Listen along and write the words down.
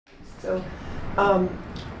So,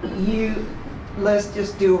 let's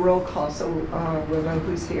just do a roll call so we'll know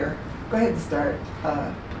who's here. Go ahead and start.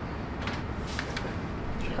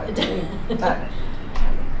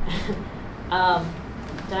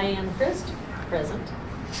 Diane Christ, present.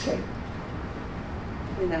 Okay.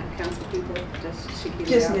 We're not council people,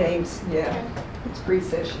 just names, yeah. It's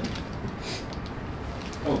pre-session.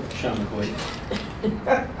 Oh, Sean McCoy.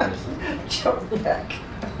 Joe Beck.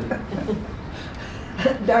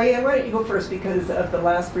 Diane, why don't you go first, because of the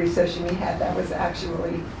last pre-session we had, that was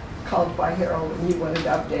actually called by Harold and you wanted to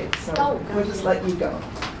update, so we'll just let you go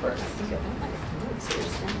first.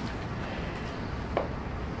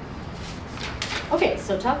 Okay,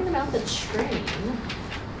 so talking about the train,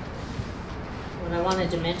 what I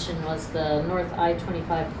wanted to mention was the North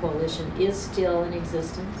I-25 Coalition is still in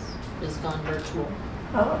existence. It has gone virtual.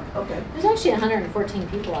 Oh, okay. There's actually 114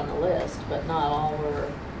 people on the list, but not all were,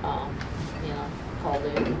 called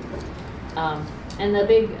in. And the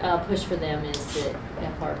big push for them is the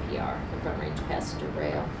FRPR, the Front Range Passenger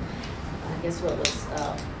Rail. I guess what was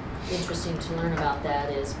interesting to learn about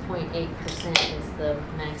that is 0.8% is the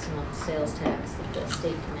maximum sales tax that the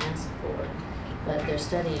state can ask for. But their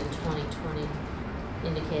study in 2020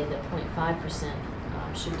 indicated that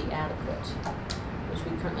 0.5% should be adequate, which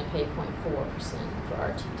we currently pay 0.4% for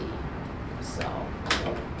RTD. So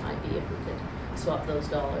it might be if we could swap those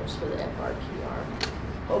dollars for the FRPR.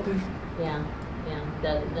 Okay. Yeah,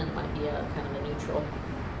 then it might be a kind of a neutral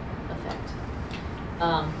effect.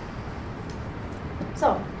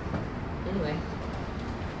 So, anyway,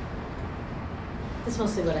 that's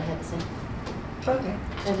mostly what I had to say. Okay.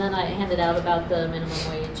 And then I handed out about the minimum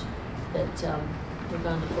wage that we've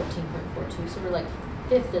gone to 14.42, so we're like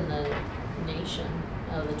 5th in the nation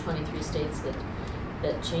of the 23 states that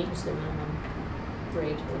changed their minimum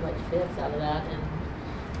rate. We're like 5th out of that, and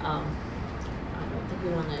I don't think we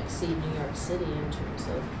want to exceed New York City in terms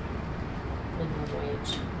of minimum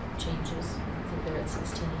wage changes. I think they're at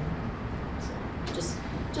 16. So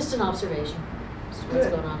just an observation. Just what's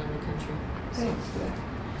going on in the country. So. Thanks.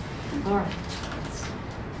 Good. All right.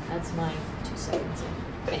 That's my 2 seconds of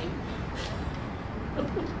fame.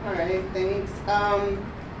 All right, thanks.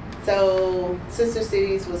 So Sister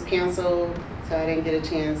Cities was canceled, so I didn't get a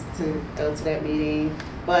chance to go to that meeting.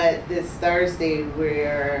 But this Thursday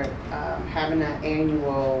we're having our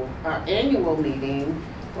annual meeting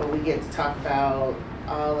where we get to talk about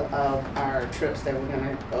all of our trips that we're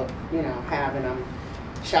gonna go, have, and I'm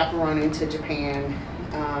chaperoning to Japan.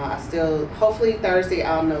 Hopefully Thursday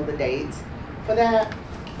I'll know the dates for that.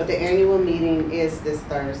 But the annual meeting is this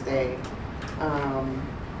Thursday.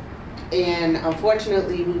 And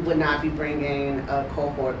unfortunately, we would not be bringing a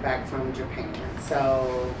cohort back from Japan.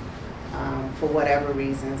 So for whatever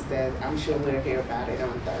reasons that I'm sure we'll hear about it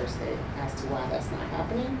on Thursday as to why that's not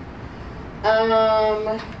happening.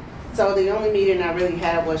 So the only meeting I really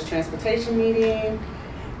had was transportation meeting.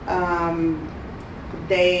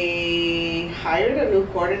 They hired a new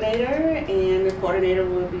coordinator, and the coordinator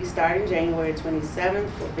will be starting January 27th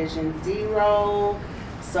for Vision Zero.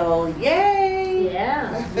 So yay!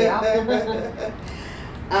 Yeah.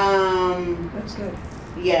 That's good.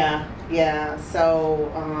 Yeah.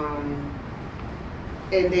 So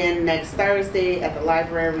and then next Thursday at the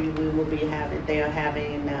library we will be having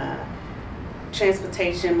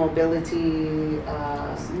transportation mobility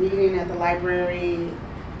meeting at the library.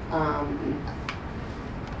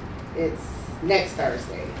 It's next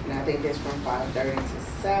Thursday, and I think it's from 5:30 to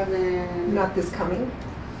 7. Not this coming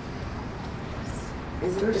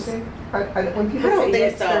Is it Thursday? When people I don't say think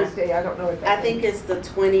next so. Thursday, I don't know what that I think means. it's the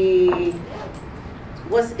 20.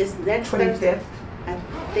 It's next 25th? Thursday? I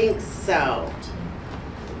think so.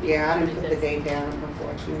 Yeah, I didn't put the date down,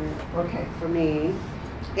 unfortunately. Okay. For me.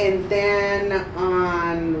 And then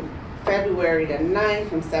on February the 9th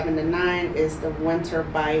from 7 to 9 is the winter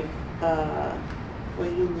bike.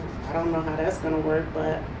 I don't know how that's gonna work,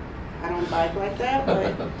 but I don't bike like that.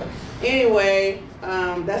 But anyway,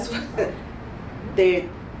 that's what the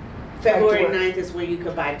February 9th is where you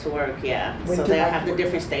could bike to work. Yeah, so they'll have the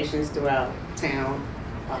different stations throughout town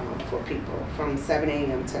for people from 7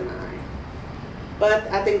 a.m. to 9. But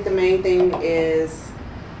I think the main thing is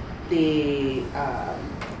the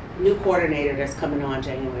new coordinator that's coming on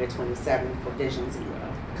January 27th for Vision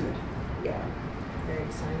Zero. Good. Yeah. Very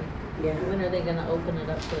exciting. Yeah. When are they going to open it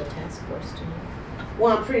up to the task force tonight?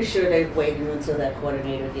 Well, I'm pretty sure they're waiting until that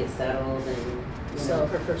coordinator gets settled and. So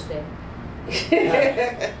her first day.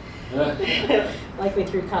 Like we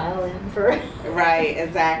threw Kyle in for. Right.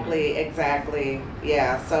 Exactly.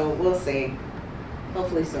 Yeah. So we'll see.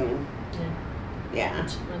 Hopefully soon. Yeah. Yeah.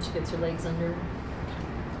 Once she gets her legs under.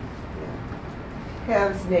 Yeah.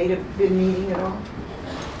 Has Native been meeting at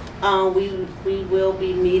all? We will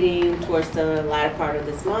be meeting towards the latter part of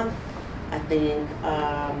this month. I think,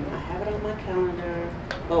 I have it on my calendar.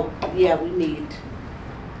 Oh, yeah, we meet.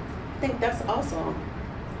 I think that's also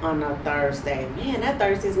on a Thursday. Man, that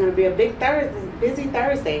Thursday is gonna be a big Thursday, busy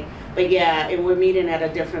Thursday. But yeah, and we're meeting at a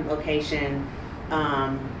different location,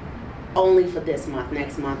 only for this month.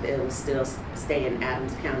 Next month, it will still stay in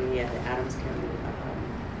Adams County, at the Adams County,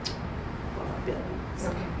 building. So,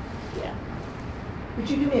 Okay. yeah. Would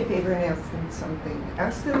you do me a favor and ask them something?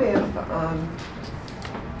 Ask them if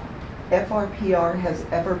FRPR has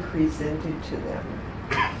ever presented to them.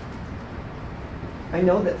 I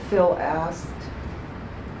know that Phil asked,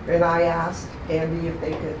 and I asked Andy if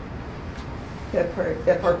they could,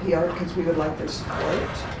 FRPR, because we would like their support.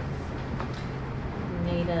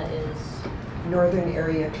 NADA is, Northern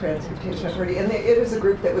Area Transportation Authority, and it is a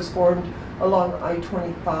group that was formed along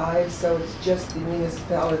I-25, so it's just the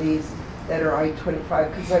municipalities that are I-25,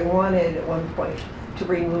 because I wanted at one point to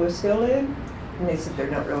bring Louisville in, and they said they're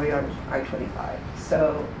not really on I-25.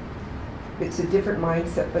 So it's a different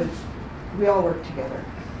mindset, but we all work together.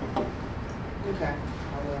 Okay,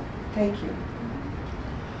 I will. Thank you.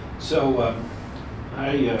 So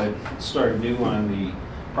I started new on the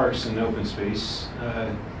Parks and Open Space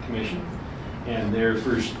Commission, and their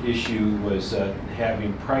first issue was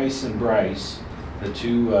having Price and Bryce, the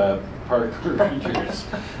two park rangers.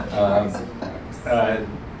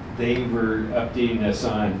 They were updating us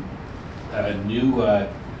on new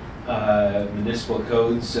municipal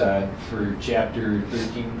codes for Chapter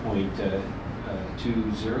 13.20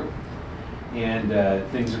 and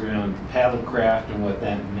things around paddlecraft and what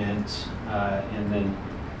that meant, and then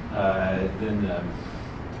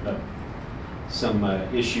some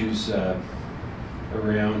issues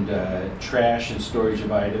around trash and storage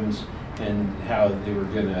of items, and how they were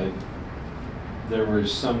gonna, there were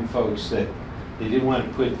some folks that they didn't want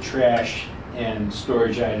to put trash and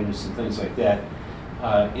storage items and things like that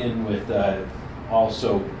in with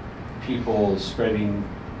also people spreading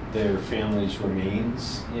their family's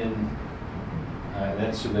remains in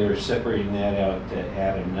that, so they're separating that out to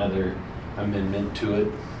add another amendment to it.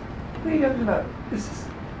 What are you talking about? Is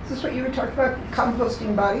this what you were talking about,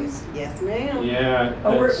 composting bodies? Yes, ma'am. Yeah.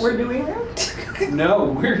 Oh, we're doing that? No,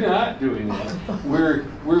 we're not doing that.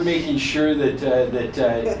 We're making sure that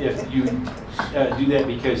if you do that,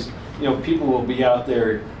 because people will be out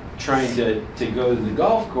there trying to go to the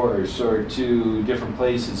golf course or to different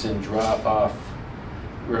places and drop off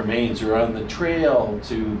remains, or on the trail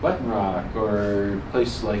to Button Rock or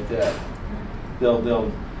places like that.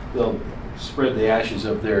 They'll spread the ashes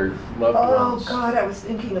of their loved ones. Oh God, I was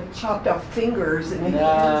thinking of chopped off fingers and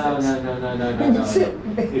No.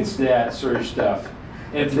 It's that sort of stuff.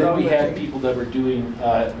 And then we had people that were doing,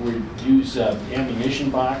 would use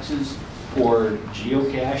ammunition boxes for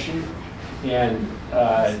geocaching, and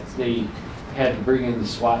they had to bring in the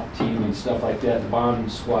SWAT team and stuff like that, the bomb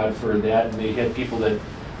squad for that, and they had people that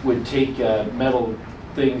would take metal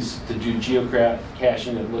things to do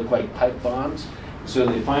geocaching that looked like pipe bombs. So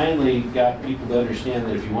they finally got people to understand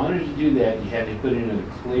that if you wanted to do that, you had to put it in a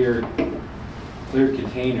clear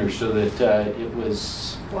container, so that it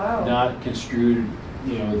was not construed,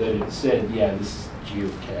 that it said, yeah, this is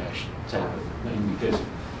geocache type of thing, because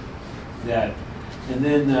that. And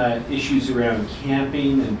then issues around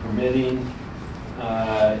camping and permitting,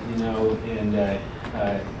 and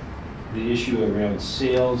the issue around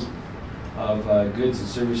sales of goods and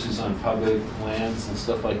services on public lands and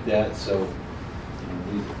stuff like that. So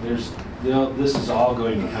this is all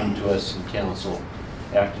going to come to us in council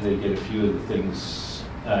after they get a few of the things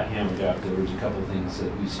hammered out. There was a couple of things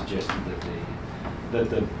that we suggested that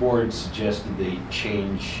the board suggested they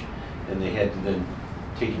change, and they had to then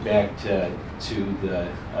take it back to the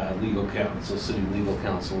legal counsel, city legal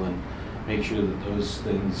counsel, and make sure that those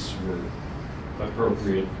things were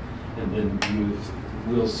appropriate. And then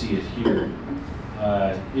we'll see it here.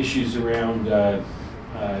 Issues around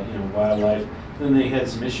wildlife. Then they had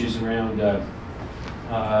some issues around the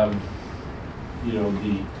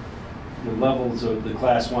levels of the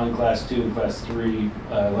Class 1, Class 2, and Class 3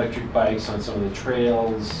 electric bikes on some of the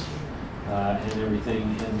trails and everything.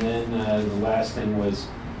 And then the last thing was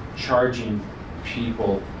charging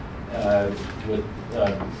people with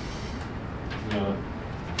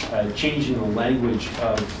changing the language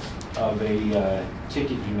of a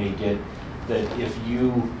ticket you may get, that if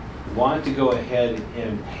you want to go ahead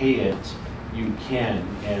and pay it, you can,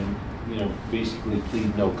 and basically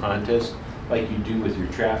plead no contest like you do with your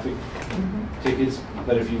traffic tickets.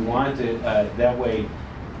 But if you want to, that way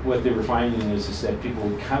what they were finding is that people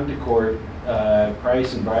would come to court,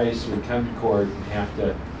 Price and Bryce would come to court and have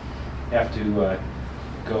to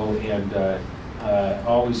go and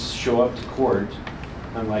always show up to court,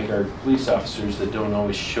 unlike our police officers that don't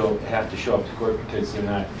always have to show up to court because they're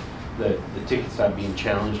not, the ticket's not being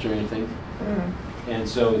challenged or anything. Mm-hmm. And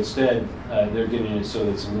so instead, they're getting it so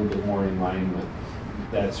it's a little bit more in line with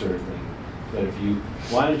that sort of thing. That if you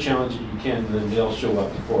want to challenge it, you can, then they'll show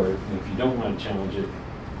up to court. And if you don't want to challenge it,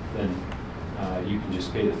 then you can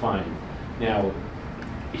just pay the fine. Now,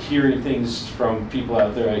 hearing things from people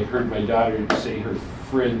out there, I heard my daughter say her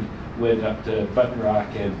friend went up to Button Rock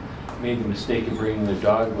and made the mistake of bringing their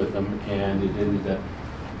dog with them, and it ended up,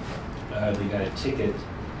 they got a ticket,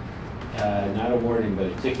 not a warning, but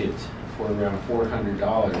a ticket for around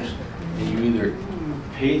 $400. And you either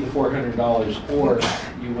paid the $400 or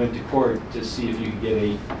you went to court to see if you could get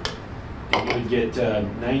you would get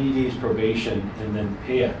 90 days probation and then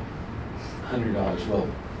pay $100. Well,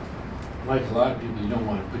 like a lot of people, you don't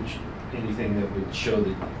want to put anything that would show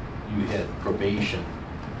that you had probation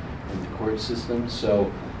in the court system.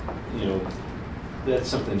 So, you know, that's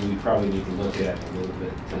something we probably need to look at a little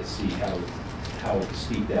bit to see how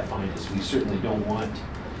steep that fine is. We certainly don't want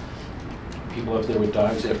people up there with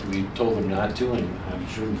dogs after we told them not to, and I'm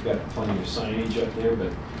sure we've got plenty of signage up there,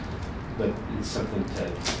 but it's something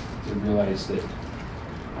to realize that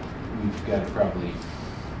we've got to probably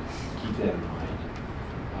keep that in mind.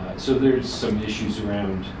 So there's some issues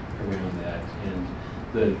around that, and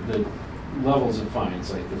the levels of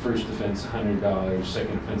fines, like the first offense $100,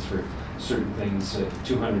 second offense for certain things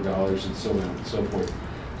 $200, and so on and so forth.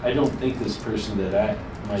 I don't think this person that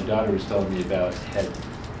my daughter was telling me about had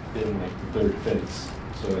been like the third offense,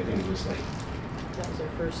 so I think it was like That was their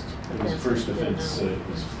first offense. it was the first offense, so it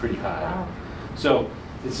was pretty high. Wow. So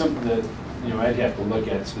it's something that, you know, I'd have to look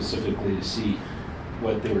at specifically to see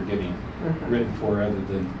what they were getting written for, other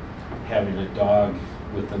than having a dog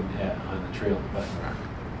with them on the trail at Button Rock.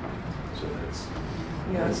 So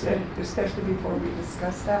Yeah, that's it. especially before we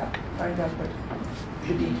discuss that, find out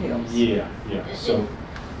the details. Yeah. So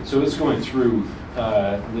it's going through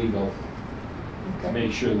legal to Okay.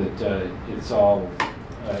 make sure that it's all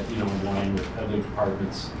you know, in line with other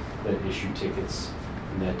departments that issue tickets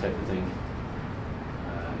and that type of thing.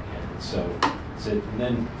 And so that's it. And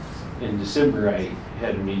then in December, I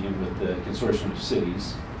had a meeting with the Consortium of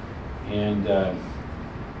Cities, and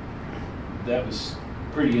that was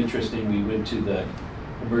pretty interesting. We went to the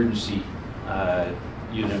emergency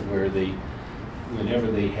unit where whenever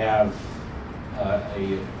they have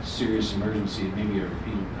a serious emergency, maybe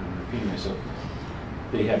I'm repeating myself,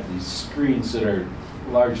 they have these screens that are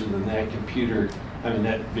larger than that computer,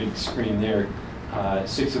 that big screen there,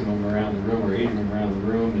 6 of them around the room or 8 of them around the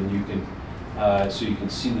room, and you can, so you can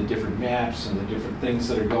see the different maps and the different things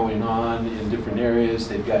that are going on in different areas.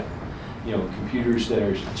 They've got, you know, computers that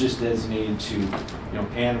are just designated to, you know,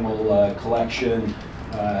 animal collection,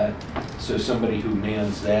 so somebody who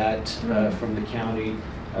mans that from the county,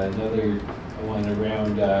 another one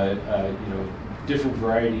around, you know, different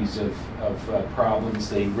varieties of problems.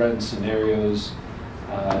 They run scenarios.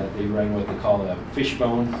 They run what they call a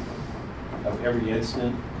fishbone of every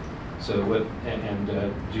incident. So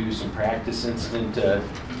do some practice incident, you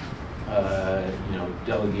know,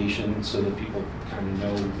 delegation, so that people kind of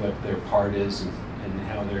know what their part is and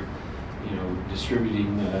how they're, you know,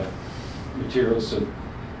 distributing materials. So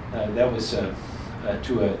that was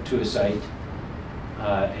to a site.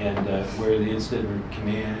 And where the incident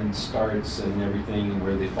command starts and everything, and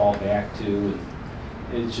where they fall back to. And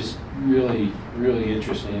it's just really, really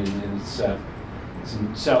interesting. And it's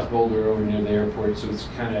in South Boulder over near the airport, so it's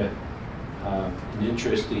kind of an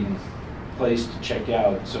interesting place to check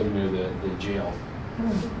out, so near the jail.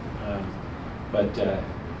 But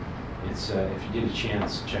it's if you get a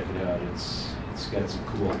chance, check it out. It's got some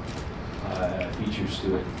cool features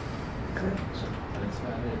to it. Okay. So that's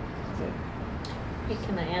about it. Hey,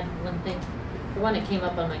 can I add one thing? The one that came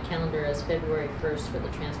up on my calendar is February 1st for the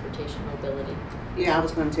transportation mobility. Yeah, I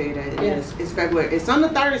was going to tell you that it Yeah. is. It's February. It's on the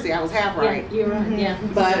Thursday. I was half right. Yeah, you're right, yeah.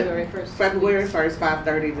 It's But February 1st. February 1st,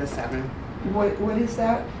 5:30 to 7. What is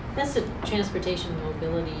that? That's the transportation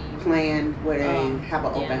mobility. Plan where they have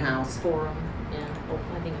an yeah, open house. Forum, yeah. Oh,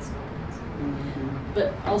 I think it's an open house. Mhm.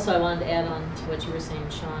 But also I wanted to add on to what you were saying,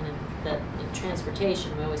 Sean, and that in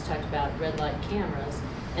transportation, we always talked about red light cameras,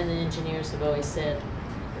 and the engineers have always said,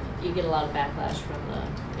 you get a lot of backlash from the,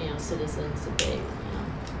 you know, citizens that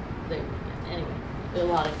anyway, there are a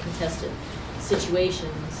lot of contested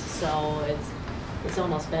situations, so it's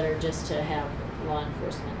almost better just to have law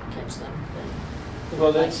enforcement catch them than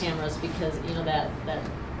Well, red light that's- cameras, because, you know, that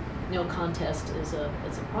no contest is a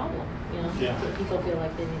problem, you know? Yeah. People feel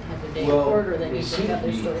like they need to have their day in Well, court, or they they need to seem have to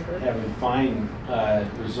their be story heard. having fine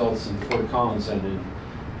results in Fort Collins and in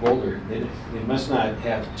Boulder. They must not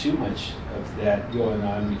have too much of that going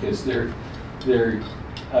on because they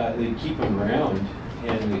keep them around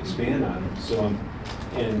and expand on them. So,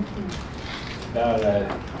 and about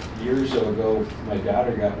a year or so ago, my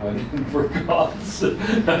daughter got one in Fort Collins.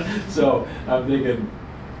 So I'm thinking,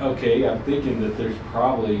 okay, I'm thinking that there's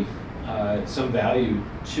probably some value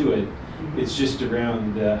to it. It's just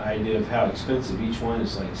around the idea of how expensive each one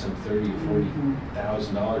is, like some $30,000 or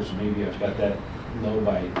 $40,000. Maybe I've got that low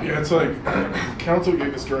by. Yeah, it's like council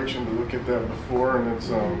gave us direction to look at that before, and it's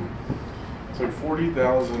like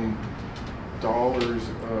 $40,000 a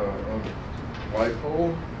light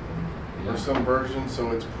pole or some version,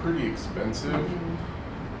 so it's pretty expensive.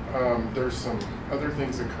 There's some other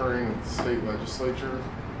things occurring at the state legislature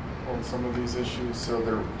on some of these issues, so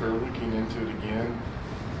they're looking into it again.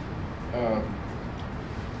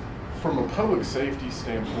 From a public safety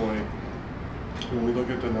standpoint, when we look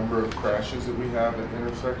at the number of crashes that we have at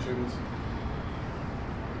intersections,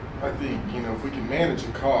 I think, you know, if we can manage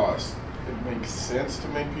the cost, it makes sense to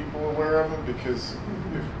make people aware of them, because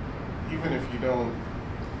even if you don't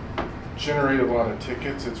generate a lot of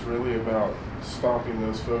tickets, it's really about stopping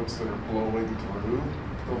those folks that are blowing through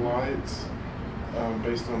the lights,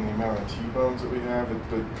 based on the amount of T-bones that we have.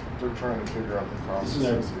 But they're trying to figure out the cost.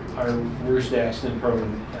 This is our worst accident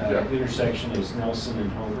prone intersection is Nelson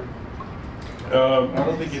and Homer. I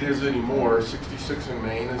don't think it is anymore. 66 in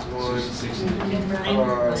Maine is one.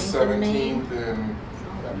 17th and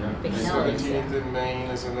 17th in Maine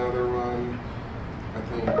is another one. I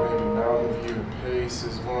think maybe Mountain View and Pace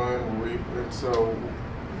is one. And so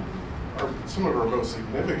some of our most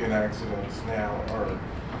significant accidents now are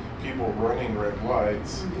people running red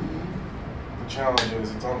lights. The challenge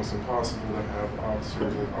is it's almost impossible to have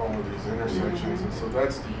officers at all of these intersections, and so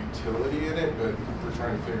that's the utility in it, but we're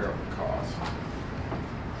trying to figure out the cost.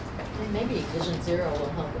 And maybe Vision Zero will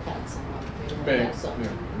help with that somewhat. Maybe, Also. yeah.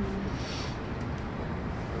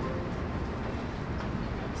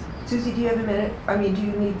 Susie, do you have a minute? I mean, do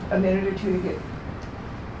you need a minute or two to get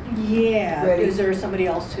Yeah, ready? is there somebody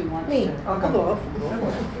else who wants Me. to? I'll go.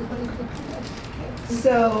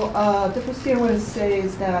 So the first thing I want to say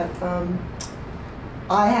is that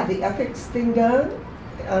I have the ethics thing done,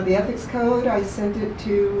 the ethics code. I sent it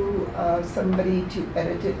to somebody to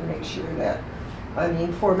edit it and make sure that,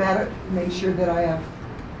 format it, make sure that I have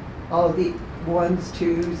all of the 1s,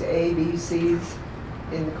 2s, A, B, C's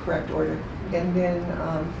in the correct order. And then,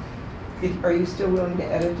 are you still willing to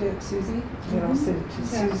edit it, Susie? Then I'll send it to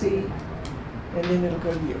Susie, and then it'll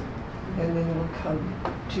go to you. And then it'll come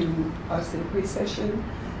to us in pre-session,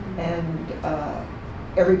 and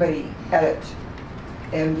everybody edit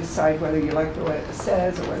and decide whether you like what it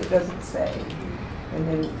says or what it doesn't say. And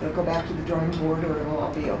then it'll go back to the drawing board, or it'll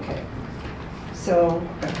all be okay. So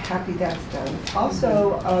I'm happy that's done.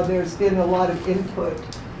 Also, there's been a lot of input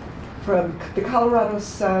from the Colorado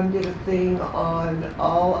Sun. Did a thing on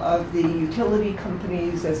all of the utility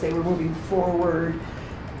companies as they were moving forward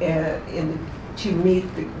to meet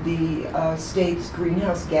the state's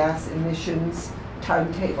greenhouse gas emissions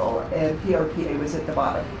timetable, and PRPA was at the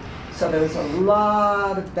bottom. So there was a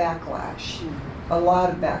lot of backlash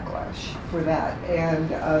for that, and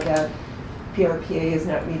that PRPA is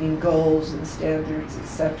not meeting goals and standards,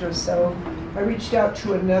 etc. So I reached out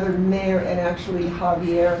to another mayor, and actually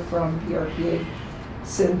Javier from PRPA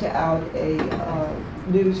sent out a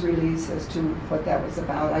news release as to what that was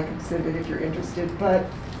about. I can send it if you're interested. But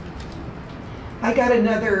I got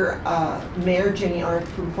another Mayor, Jenny Arndt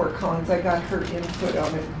from Fort Collins. I got her input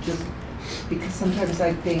on it just because sometimes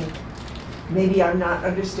I think maybe I'm not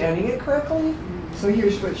understanding it correctly. So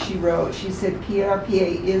here's what she wrote. She said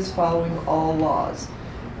PRPA is following all laws.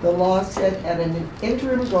 The law set at an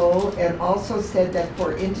interim goal, and also said that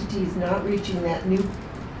for entities not reaching that new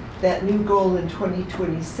goal in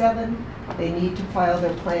 2027, they need to file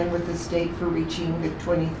their plan with the state for reaching the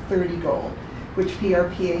 2030 goal, which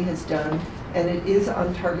PRPA has done, and it is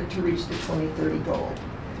on target to reach the 2030 goal.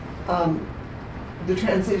 The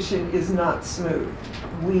transition is not smooth.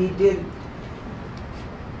 We did,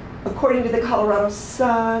 according to the Colorado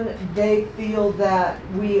Sun, they feel that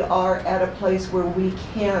we are at a place where we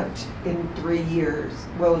can't in 3 years,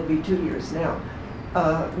 well, it'll be 2 years now,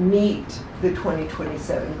 meet the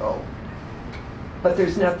 2027 goal. But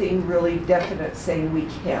there's nothing really definite saying we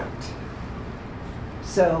can't.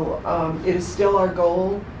 So it is still our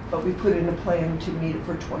goal, but we put in a plan to meet it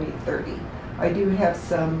for 2030. I do have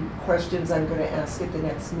some questions I'm going to ask at the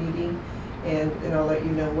next meeting, and I'll let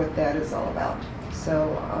you know what that is all about.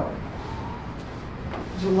 So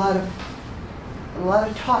there's a lot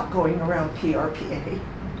of talk going around PRPA,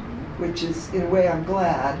 which is, in a way, I'm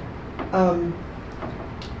glad.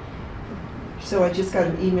 So I just got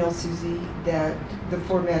an email, Susie, that the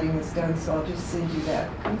formatting is done, so I'll just send you that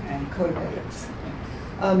Okay. code of ethics.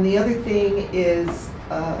 The other thing is,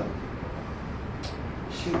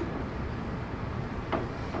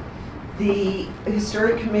 the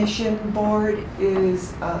Historic Commission Board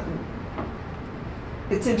is,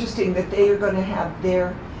 it's interesting that they are going to have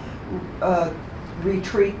their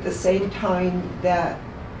retreat the same time that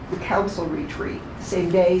the council retreat,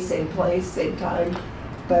 same day, same place, same time.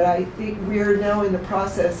 But I think we're now in the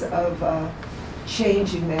process of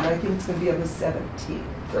changing that. I think it's going to be on the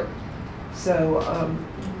 17th. So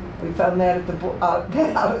we found that at the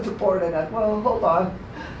out of the board, and I thought, well, hold on.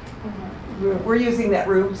 We're using that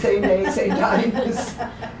room, same day, same time.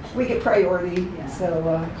 We get priority, Yeah.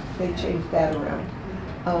 so they changed that around.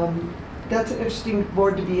 That's an interesting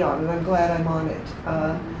board to be on, and I'm glad I'm on it.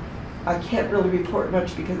 I can't really report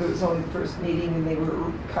much because it was only the first meeting, and they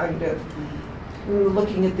were kind of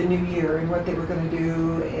looking at the new year and what they were going to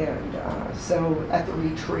do, and so at the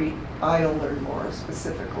retreat, I'll learn more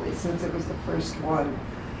specifically since it was the first one.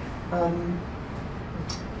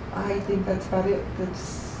 I think that's about it.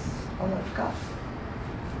 That's all I've got.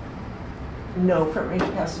 No, Front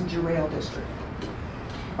Range Passenger Rail District.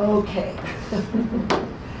 Okay.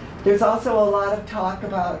 There's also a lot of talk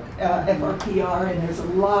about FRPR, and there's a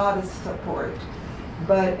lot of support.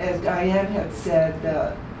 But as Diane had said,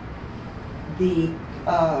 the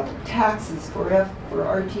taxes for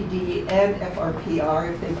RTD and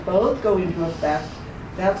FRPR, if they both go into effect,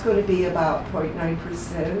 that's going to be about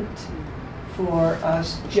 0.9% for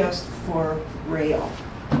us just for rail.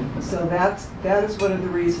 So that is one of the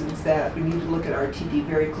reasons that we need to look at RTD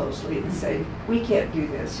very closely and say, we can't do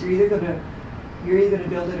this. You're either going to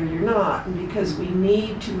build it or you're not. And because we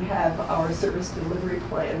need to have our service delivery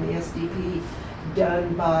plan, the SDP,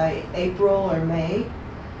 done by April or May,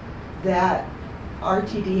 that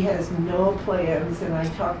RTD has no plans, and I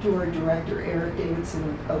talked to our director, Eric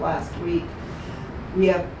Davidson, last week.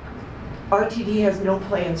 RTD has no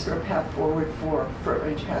plans for a path forward for Front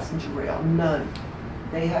Range Passenger Rail, none.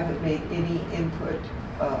 They haven't made any input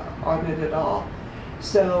on it at all.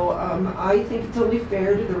 So I think it's only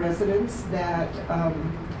fair to the residents that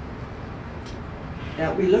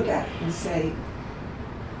that we look at it and say,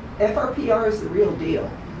 FRPR is the real deal.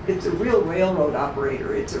 It's a real railroad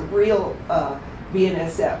operator. It's a real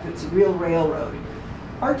BNSF. It's a real railroad.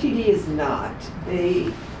 RTD is not.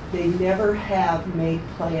 They never have made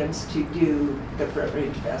plans to do the Front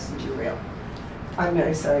Range Passenger Rail. I'm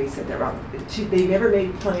very sorry I said that wrong. They never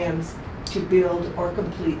made plans to build or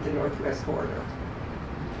complete the Northwest Corridor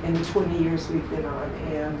in the 20 years we've been on.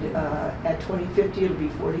 And at 2050, it'll be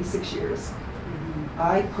 46 years.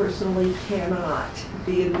 I personally cannot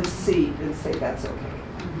be in this seat and say that's okay.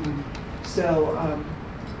 So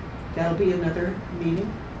that'll be another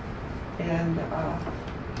meeting. And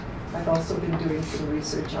I've also been doing some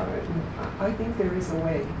research on it. And I think there is a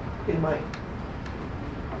way in my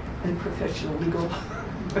professional legal.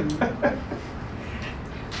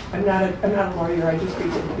 I'm not a lawyer, I just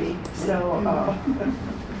pretend to be. So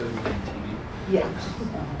yeah,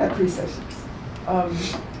 at pre-sessions.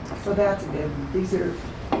 So that's it.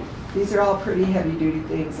 These are all pretty heavy duty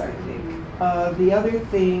things, I think. The other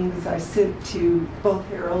things I sent to both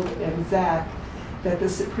Harold and Zach, that the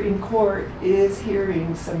Supreme Court is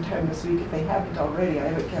hearing sometime this week, if they haven't already. I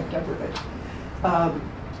haven't kept up with it.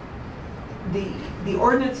 The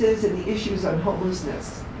ordinances and the issues on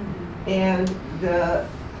homelessness, and the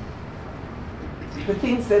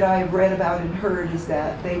things that I've read about and heard is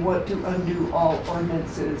that they want to undo all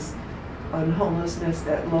ordinances on homelessness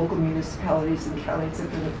that local municipalities and counties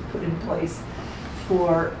have been put in place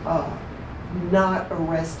for not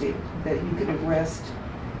arresting, that you can arrest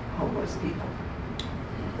homeless people.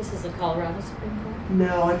 This is the Colorado Supreme Court?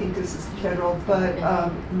 No, I think this is federal, but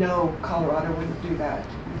no, Colorado wouldn't do that.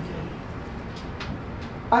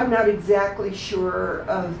 I'm not exactly sure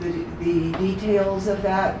of the details of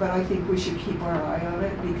that, but I think we should keep our eye on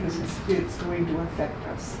it because it's going to affect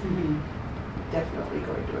us. Definitely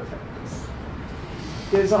going to affect us.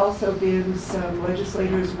 There's also been some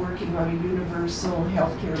legislators working on a universal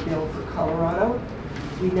health care bill for Colorado.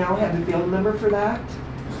 We now have a bill number for that.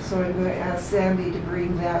 So I'm going to ask Sandy to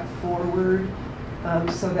bring that forward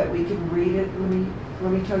so that we can read it.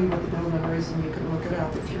 Let me tell you what the bill number is and you can look it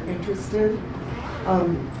up if you're interested. I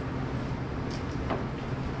don't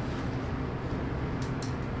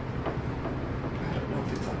know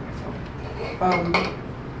if it's on my phone.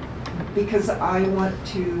 because I want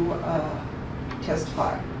to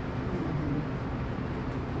testify.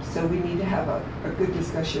 So we need to have a good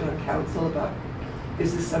discussion on council about,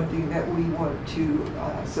 is this something that we want to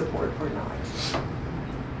support or not?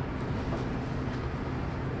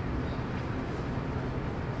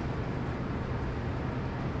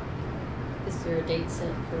 Is there a date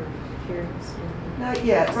set for hearings? Not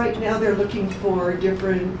yet. Right now, they're looking for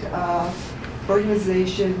different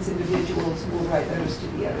organizations, individuals who will write letters to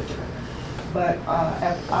the editor. But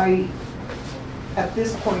at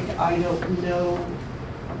this point, I don't know.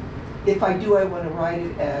 If I do, I want to write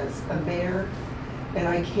it as a mayor, and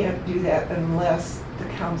I can't do that unless the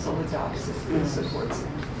council adopts it and supports it.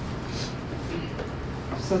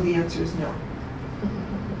 So the answer is no.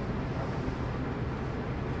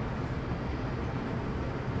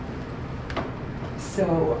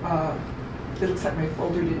 So it looks like my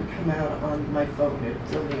folder didn't come out on my phone,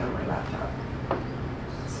 it's only on my laptop.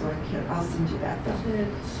 So I can't, I'll send you that though. Is it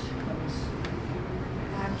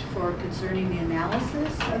act for concerning the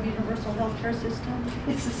analysis of universal healthcare system?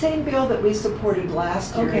 It's the same bill that we supported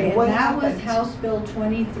last year. Okay, and what that was happened- House Bill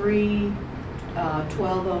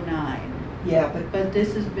 23-1209. Yeah, But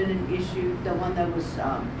this has been an issue, the one that was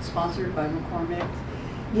sponsored by McCormick.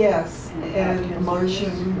 yes, And and Kansas.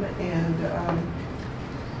 Marsham, and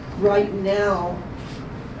right now,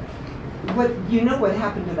 what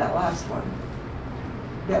happened to that last one?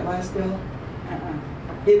 That last bill?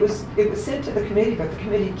 It was sent to the committee, but the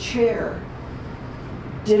committee chair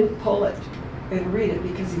didn't pull it and read it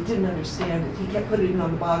because he didn't understand it. He kept putting it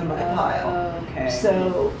on the bottom of the pile. Okay.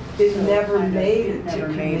 So it So never kind of- made it it to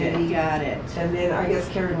never made it. committee. Got it. And then I guess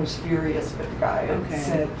Karen was furious with the guy and Okay.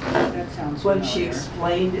 said, That sounds when she familiar.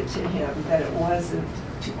 explained it to him, that it wasn't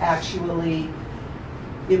to actually,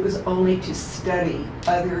 it was only to study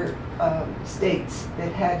other states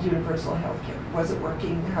that had universal health care. Was it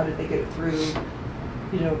working? How did they get it through?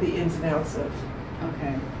 The ins and outs of.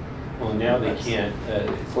 Okay. Well, now they can't,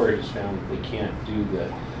 court has found that they can't do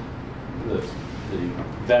the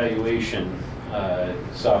valuation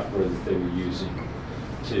software that they were using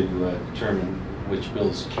to determine which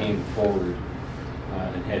bills came forward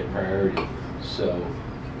and had priority. So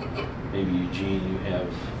maybe Eugene, you have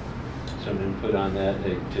some input on that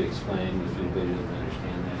to explain if anybody doesn't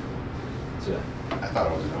understand that. So, I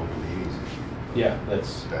thought it was an open meetings issue, yeah,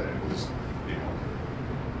 that's, that it was,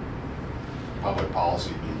 public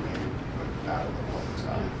policy being made, but out of the public's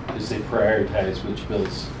eye. because they prioritize which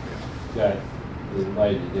bills got the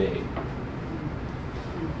light of day.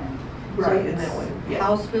 Right, So and that it's one, yeah.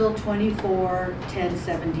 House Bill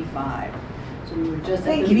 24-1075. So we were just at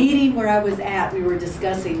Thank the you. meeting where I was at, we were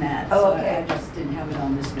discussing that. Oh, So okay. I just didn't have it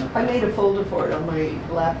on this notebook. I made a folder for it on my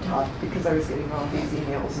laptop because I was getting all these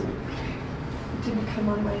emails and it didn't come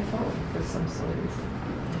on my phone for some silly reason.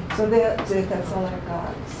 So that's it, that's all I've got,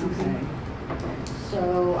 Okay. Susan.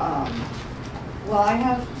 So,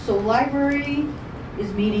 so library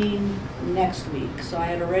is meeting next week. So I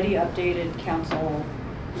had already updated council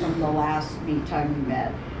from the last time we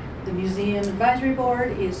met. The museum advisory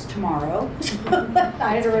board is tomorrow.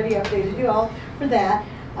 I had already updated you all for that.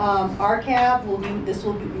 RCAB will be,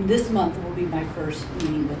 this month will be my first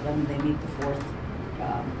meeting with them. They meet the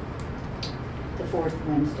fourth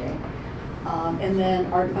Wednesday. And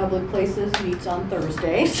then Art and Public Places meets on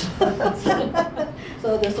Thursdays.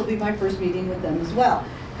 So this will be my first meeting with them as well.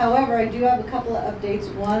 However, I do have a couple of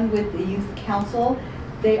updates. One with the Youth Council.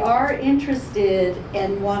 They are interested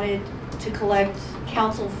and wanted to collect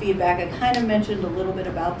council feedback. I kind of mentioned a little bit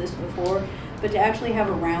about this before, but to actually have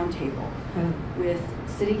a roundtable with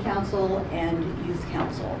City Council and Youth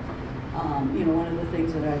Council. One of the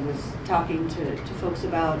things that I was talking to folks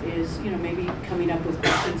about is, maybe coming up with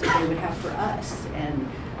questions that they would have for us and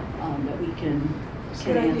that we can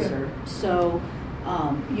Good idea. answer. So,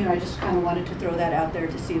 I just kind of wanted to throw that out there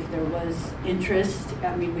to see if there was interest.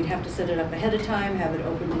 I mean, we'd have to set it up ahead of time, have it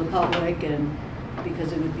open to the public, and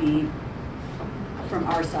because it would be from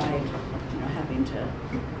our side, having to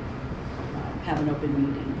have an open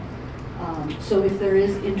meeting. So if there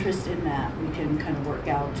is interest in that, we can kind of work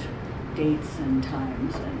out dates and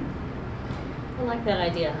times and. I like that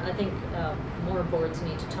idea. I think more boards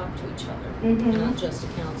need to talk to each other, Mhm. not just a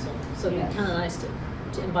council. So it'd Yes. be kind of nice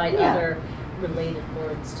to invite Yeah. other related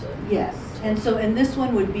boards to. Yes, and this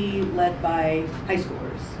one would be led by high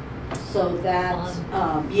schoolers. So that,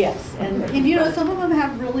 Fun. yes, and some of them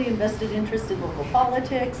have really invested interest in local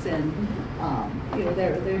politics and,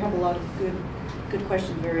 they have a lot of good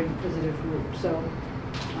questions, very inquisitive group. So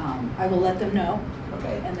I will let them know.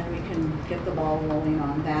 Okay. And then we can get the ball rolling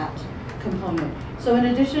on that component. So in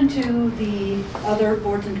addition to the other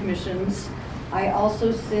boards and commissions, I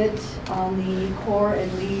also sit on the Core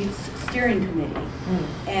and Leads Steering Committee.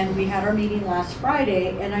 And we had our meeting last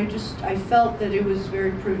Friday, and I felt that it was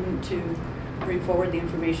very prudent to bring forward the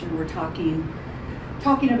information we're talking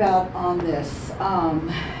about on this.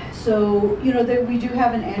 So, you know, we do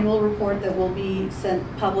have an annual report that will be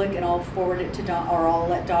sent public, and I'll forward it to Dawn, or I'll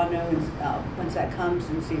let Dawn know once that comes,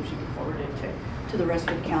 and see if she can forward it to the rest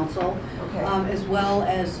of council. Okay. As well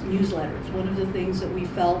as newsletters. One of the things that we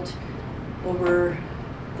felt over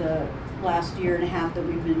the last year and a half that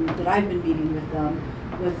I've been meeting with them,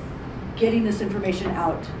 with getting this information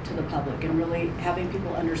out to the public and really having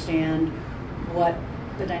people understand what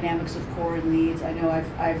the dynamics of Core and Leads. I know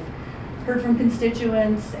I've heard from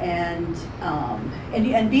constituents and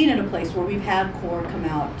being in a place where we've had Core come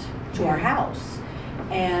out to our house.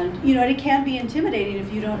 And, you know, it can be intimidating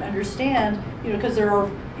if you don't understand, you know, because there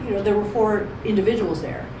were 4 individuals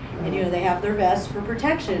there. And, you know, they have their vests for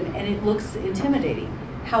protection, and it looks intimidating.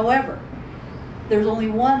 However, there's only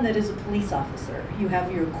one that is a police officer. You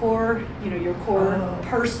have your core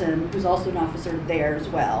person, who's also an officer there as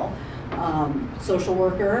well, social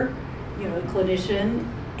worker, you know, clinician,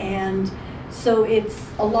 and so it's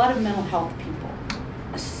a lot of mental health people.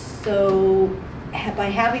 So by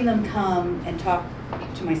having them come and talk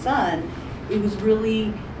to my son, it was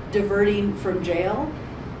really diverting from jail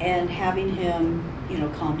and having him, you know,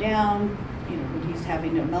 calm down, you know, when he's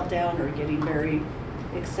having a meltdown or getting very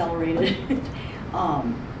accelerated.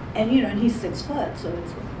 And you know, and he's 6 foot, so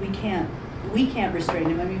we can't restrain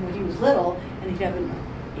him. I mean, when he was little and he'd have a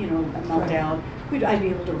meltdown, I'd be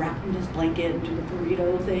able to wrap him in his blanket and do the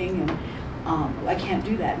burrito thing, and I can't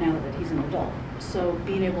do that now that he's an adult. So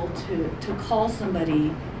being able to call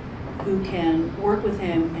somebody who can work with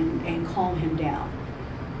him and calm him down,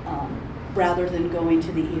 rather than going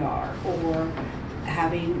to the ER or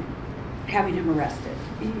having him arrested.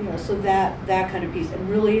 You know, so that kind of piece, and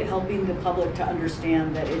really helping the public to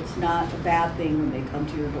understand that it's not a bad thing when they come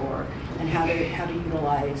to your door, and how to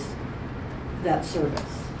utilize that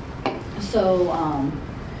service. So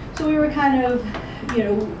so we were kind of, you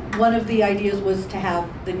know, one of the ideas was to have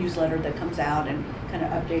the newsletter that comes out and kind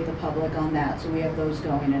of update the public on that. So we have those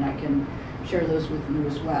going, and I can share those with you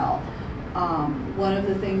as well. One of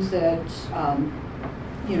the things that,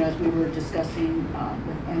 you know, as we were discussing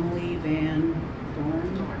with Emily Van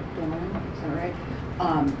Dorn, is that right?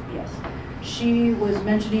 Yes. She was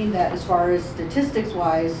mentioning that as far as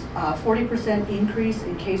statistics-wise, 40% increase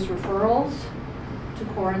in case referrals to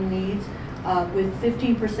Core and Leads, with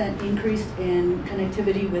 15% increase in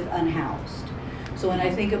connectivity with unhoused. So when I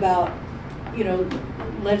think about, you know,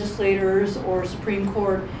 legislators or Supreme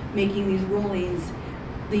Court making these rulings,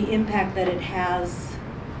 the impact that it has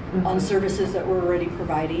on services that we're already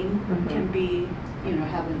providing can be, you know,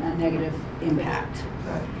 have a negative impact.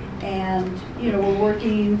 And, you know, we're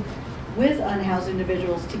working with unhoused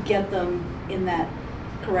individuals to get them in that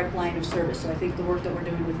correct line of service. So I think the work that we're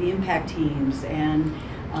doing with the impact teams and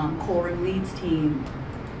Core and Leads team,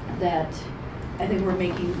 that I think we're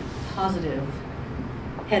making positive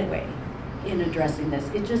headway in addressing this.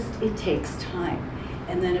 It takes time.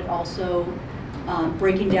 And then it also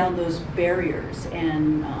breaking down those barriers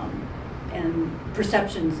and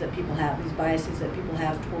perceptions that people have, these biases that people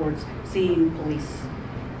have towards seeing police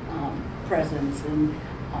presence, and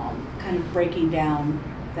kind of breaking down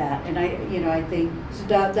that. And I think so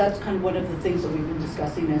that's kind of one of the things that we've been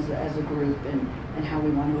discussing as a group, and how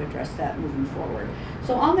we want to address that moving forward.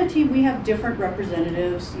 So on the team, we have different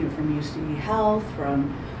representatives, you know, from UC Health,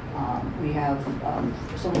 from we have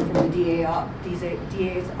someone from the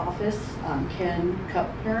DA's office, Ken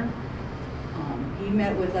Kupner. He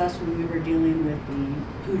met with us when we were dealing with the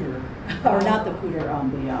Pooter, or not the Pooter,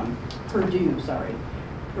 the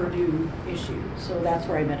Purdue issue. So that's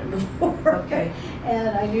where I met him before. Okay. And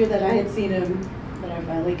I knew that I had seen him, that I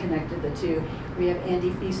finally connected the two. We have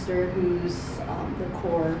Andy Feaster, who's the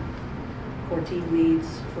core team leads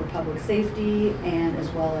for public safety, and as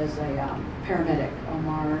well as a paramedic,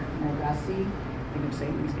 Omar Morgassi. I think I'm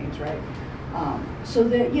saying these names right. So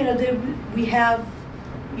that, you know, we have,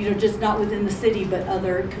 you know, just not within the city, but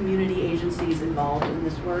other community agencies involved in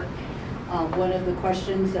this work. One of the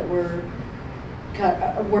questions that we're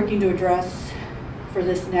working to address for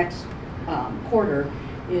this next quarter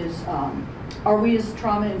is, are we as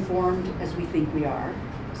trauma informed as we think we are?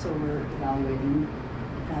 So we're evaluating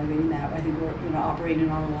that. I think we're operating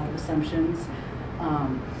on a lot of assumptions.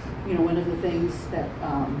 You know, one of the things that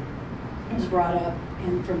was brought up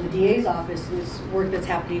from the DA's office is work that's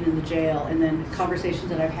happening in the jail, and then conversations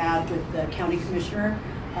that I've had with the county commissioner,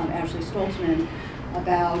 Ashley Stoltzman,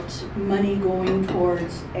 about money going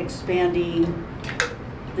towards expanding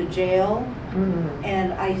the the jail. Mhm.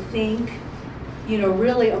 And I think, you know,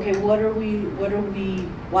 really, okay,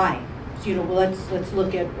 why? So, you know, well, let's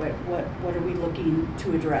look at what are we looking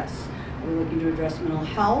to address? Are we looking to address mental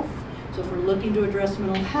health? So if we're looking to address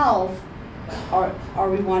mental health, are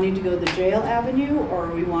we wanting to go the jail avenue, or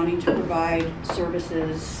are we wanting to provide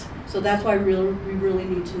services? So that's why we really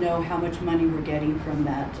need to know how much money we're getting from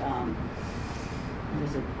that, what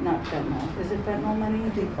is it, not fentanyl, is it fentanyl money? I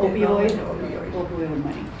think Opioid? opioid. Opioid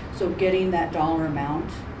money. So getting that dollar amount,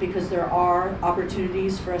 because there are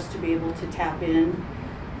opportunities for us to be able to tap in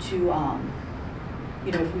to,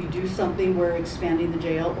 you know, if we do something, we're expanding the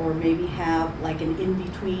jail, or maybe have like an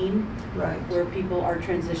in-between Right. where people are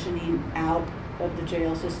transitioning out of the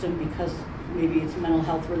jail system because maybe it's mental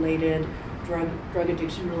health related, drug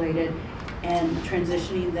addiction related, and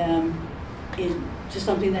transitioning them into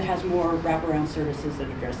something that has more wraparound services that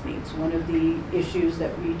address needs. One of the issues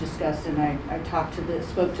that we discussed, and I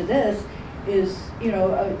spoke to this, is, you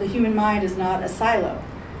know, the human mind is not a silo.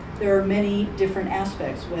 There are many different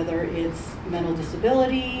aspects, whether it's mental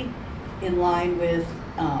disability, in line with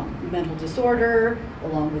mental disorder,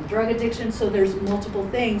 along with drug addiction. So there's multiple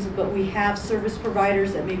things, but we have service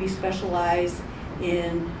providers that maybe specialize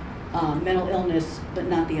in mental illness, but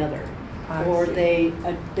not the other. Or they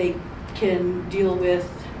can deal with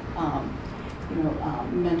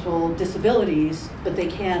mental disabilities, but they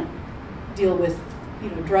can't deal with, you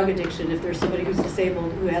know, drug addiction. If there's somebody who's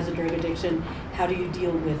disabled who has a drug addiction, how do you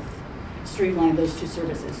deal with, streamline those two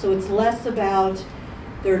services? So it's less about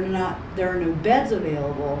there are no beds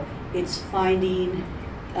available. It's finding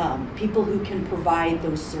people who can provide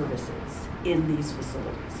those services in these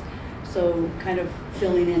facilities. So kind of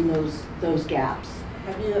filling in those gaps.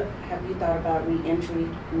 Have you thought about reentry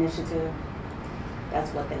initiative?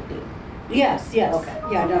 That's what they do. Yes. Okay.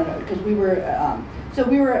 Yeah, no, because we were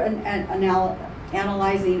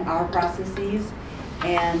analyzing our processes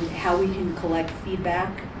and how we can collect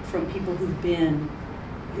feedback from people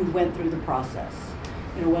who went through the process.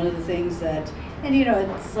 You know, one of the things that, and you know,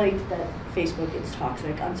 it's like that Facebook, it's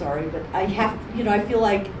toxic, I'm sorry, but I feel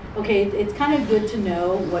like, okay, it's kind of good to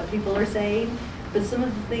know what people are saying, but some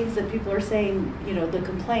of the things that people are saying, you know, the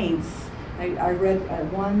complaints, I read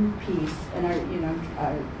one piece, and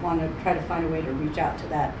I want to try to find a way to reach out to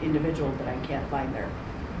that individual, but I can't find their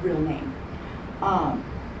real name.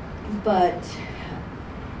 But,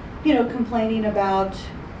 you know, complaining about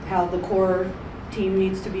how the core team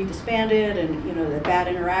needs to be disbanded, and, you know, the bad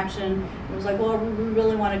interaction. It was like, well, we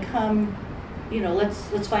really want to come, you know,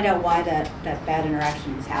 let's find out why that bad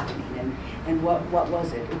interaction is happening, and what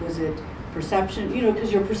was it? Was it perception? You know,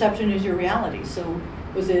 because your perception is your reality. So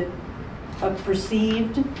was it a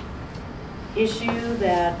perceived issue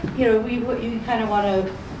that, you know, you kind of want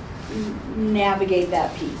to navigate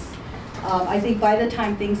that piece. I think by the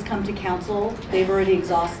time things come to council, they've already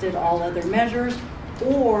exhausted all other measures,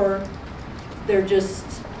 or they're just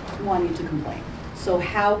wanting to complain. So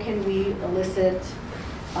how can we elicit,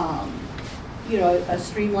 you know, a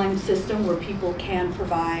streamlined system where people can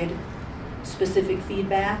provide specific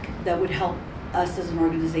feedback that would help us as an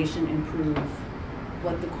organization improve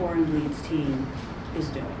what the core and leads team is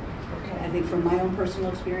doing. Okay. I think from my own personal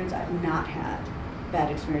experience, I've not had bad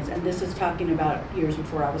experience, and this is talking about years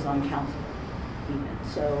before I was on council even.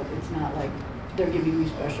 So it's not like they're giving me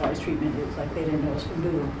specialized treatment. It's like they didn't know us from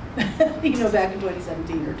Google, you know, back in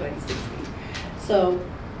 2017 or 2016. So,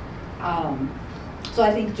 so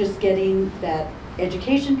I think just getting that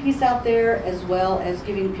education piece out there, as well as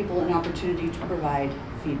giving people an opportunity to provide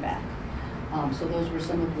feedback. So those were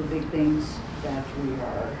some of the big things that we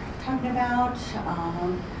are talking about.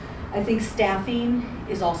 I think staffing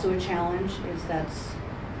is also a challenge.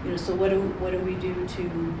 You know, so what do we do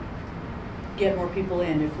to get more people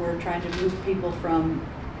in? If we're trying to move people from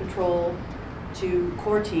patrol to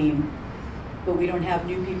core team, but we don't have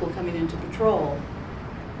new people coming into patrol,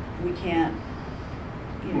 we can't,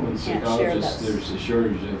 you know, Well, we in can't share psychologists, those. there's a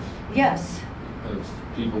shortage of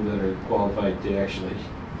people that are qualified to actually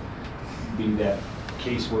be that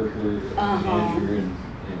caseworker, manager, and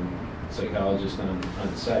psychologist on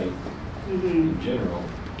site in general.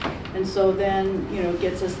 And so then, you know, it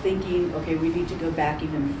gets us thinking, okay, we need to go back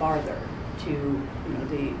even farther to, you know,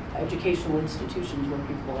 the educational institutions where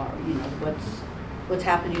people are, you know, what's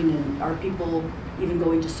happening, and are people even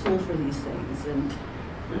going to school for these things, and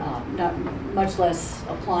not much less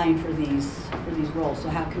applying for these roles. So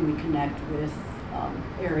how can we connect with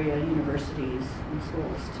area universities and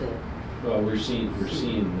schools to? Well, we're seeing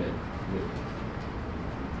that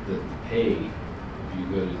the pay if you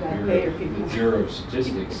go to Gotta the pay your people. Bureau of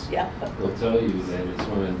Statistics, Yeah. they'll tell you that it's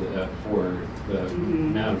one of the, for the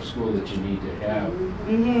Mhm. amount of school that you need to have to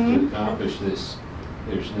Mm-hmm. accomplish this.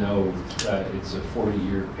 There's no, it's a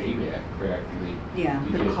 40-year payback practically. Yeah.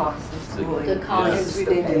 You The get- cost of schooling. The cost is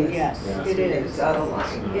ridiculous. Yes, Yeah. it is. It's out of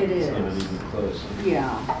It's line. not- It It's not is. even close.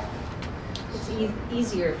 Yeah. It's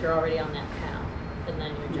easier if you're already on that path, and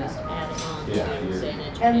then you're just adding on Yeah, to, you're- say, an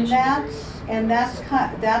education And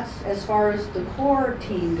degree. that's as far as the core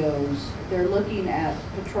team goes. They're looking at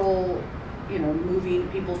patrol, you know, moving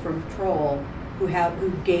people from patrol who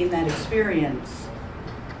gain that experience,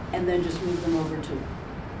 and then just move them over to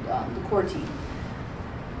the core team.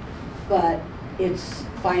 But it's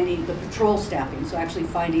finding the patrol staffing, so actually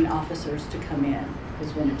finding officers to come in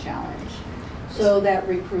has been a challenge. So that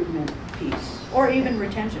recruitment piece, or even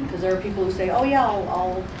retention, because there are people who say, "Oh yeah,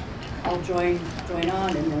 I'll join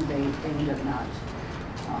on," and then they end up not.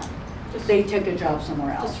 They take a job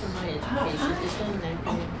somewhere else. Just for my education, is that an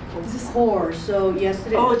acronym? Core, so yes, it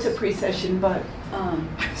is. Oh, it's a pre-session, but Um,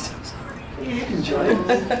 I'm so sorry. You can join.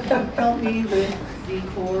 help me with the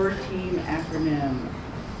core team acronym.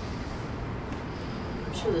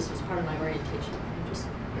 I'm sure this was part of my orientation. I'm just,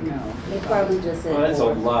 No. They probably just said. Well, that's a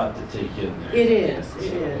core. lot to take in there. It is. So,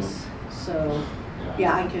 It is. So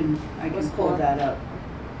yeah, I can What's pull core? that up.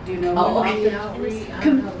 Do you know? Oh, what- okay.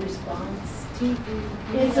 Response.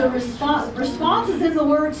 It's a response. Response is in the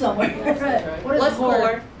word somewhere. Yes, that's right. What is What's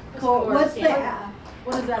core? Core. What's the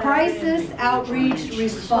What is that? crisis outreach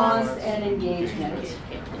response and engagement?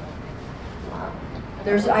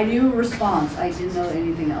 I knew response. I didn't know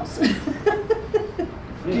anything else.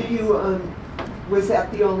 Do you, was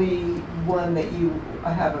that the only one that you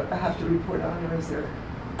have to report on, or is there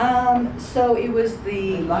So it was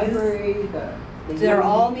the library, the? They're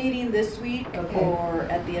all meeting this week Okay. or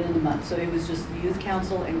at the end of the month, so it was just the youth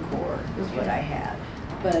council and core is what I had.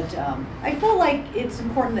 But I feel like it's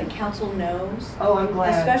important that council knows, Oh, I'm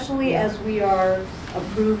glad. especially Yeah. as we are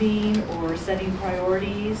approving or setting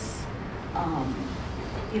priorities.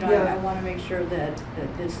 You know, Yeah. I want to make sure that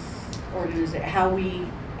this organization, how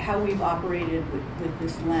we've operated with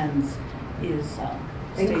this lens is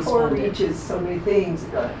And stays core funded. reaches so many things,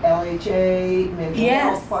 LHA, mental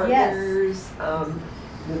Yes, health yes. partners,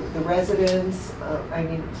 the residents, I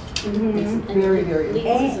mean, Mhm. it's very, very Leads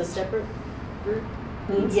important. is a separate group?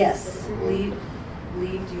 Leads is a Yes, separate group?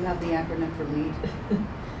 lead, do you have the acronym for lead?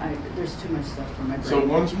 There's too much stuff for my brain. So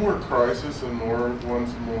one's more crisis and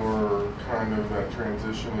one's more kind of that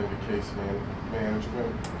transition into case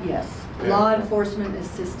management. Yes, Yeah. law enforcement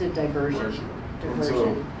assisted diversion. And so-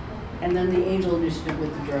 Diversion. And then the Angel Initiative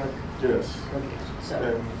with the drug Yes. location, so.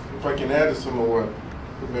 And if I can add to some of what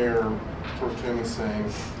the Mayor Pro Tem is saying,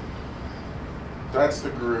 that's the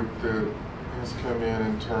group that has come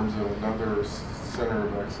in terms of another center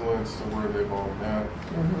of excellence to where they've all met.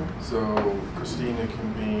 Mhm. So Christina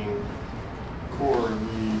convened core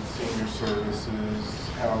lead, senior services,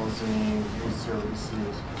 housing, youth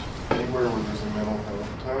services, anywhere where there's a mental health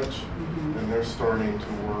touch. Mhm. And they're starting to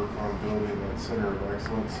work on building that center of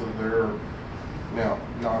excellence. So they're now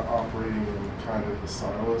not operating in kind of the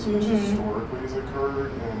silos, which Mhm. historically has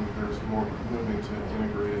occurred, and there's more moving to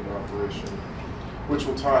integrated operation, which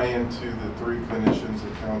will tie into the 3 clinicians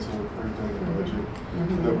that council approved in the budget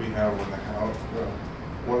that we have on the house.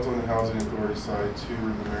 One's on the housing authority side, 2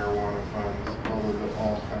 are the marijuana funds, although they're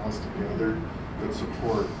all housed together that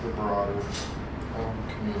support the broader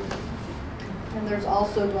community. And there's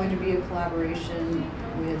also going to be a collaboration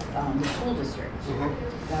with the school district.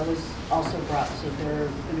 That was also brought, so they're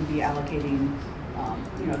going to be allocating,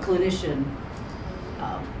 you know, a clinician,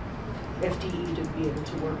 FTE to be able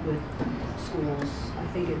to work with schools. I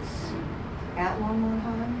think it's at Longmont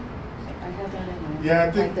High. I have that in my. Yeah, I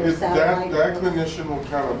like think their that satellite. clinician will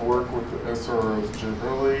kind of work with the SROs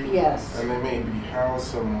generally. Yes. And they may be housed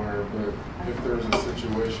somewhere, but if there's a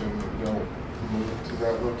situation, they'll move to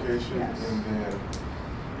that location. Yes. And then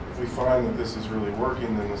if we find that this is really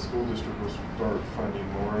working, then the school district will start funding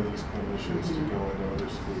more of these clinicians to go into other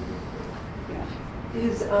schools. Yeah.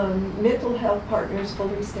 Is mental health partners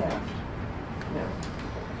fully staffed? No.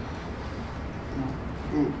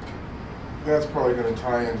 That's probably gonna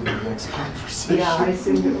tie into the next conversation. Yeah, I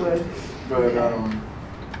assumed it would. But,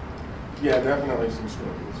 yeah, definitely some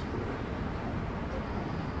struggles.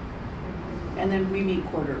 And then we meet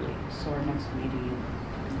quarterly, so our next meeting.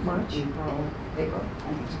 March? April. April.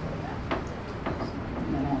 I think so, yeah.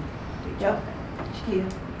 And then I'll. Yep. Chiquita.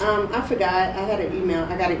 I forgot, I got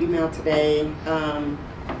an email today.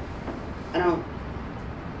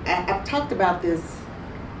 I've talked about this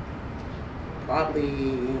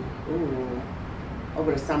probably,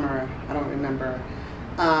 over the summer, I don't remember.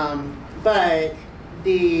 But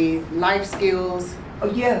the life skills.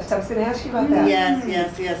 Oh, yes, I was gonna ask you about that.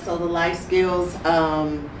 Yes. So the life skills,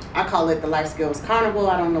 I call it the life skills carnival.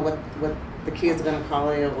 I don't know what the kids are gonna call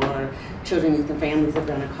it, or children, youth, and families are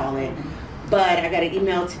gonna call it. But I got an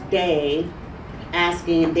email today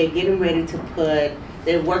asking, they're getting ready to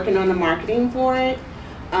they're working on the marketing for it.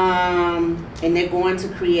 And they're going to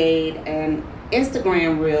create an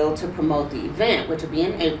Instagram reel to promote the event, which will be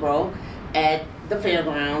in April at the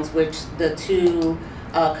fairgrounds, which the two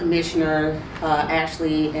commissioner,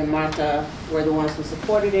 Ashley and Martha, were the ones who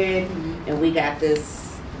supported it. And we got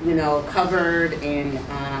this, covered, and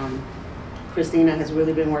Christina has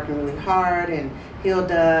really been working really hard, and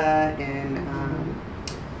Hilda, and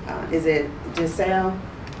is it Giselle?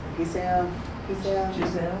 Giselle?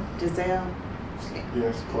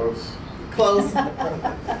 Yes, close. Close. Okay,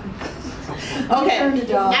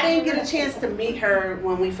 I didn't get a chance to meet her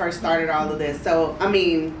when we first started all of this, so I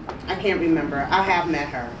can't remember. I have met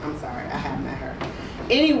her. I'm sorry, I have met her.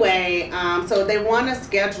 Anyway, so they want to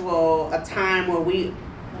schedule a time where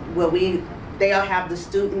they'll have the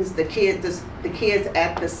students, the kids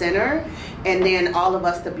at the center, and then all of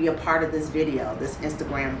us to be a part of this video, this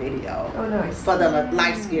Instagram video. Oh, nice. For the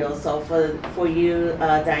life skills. So for you,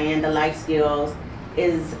 Diane, the life skills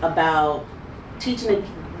is about teaching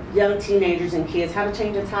young teenagers and kids how to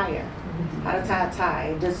change a tire, how to tie a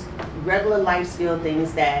tie, just regular life skill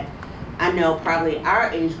things that I know probably our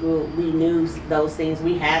age group, we knew those things,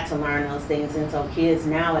 we had to learn those things. And so kids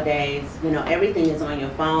nowadays, everything is on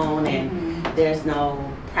your phone, and there's no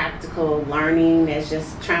practical learning. It's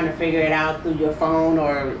just trying to figure it out through your phone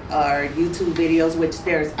or YouTube videos, which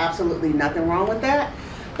there's absolutely nothing wrong with that.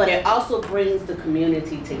 But it also brings the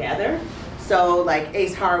community together. So like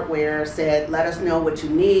Ace Hardware said, let us know what you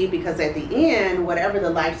need, because at the end, whatever the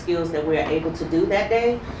life skills that we're able to do that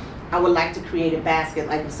day, I would like to create a basket.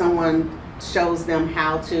 Like if someone shows them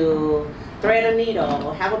how to thread a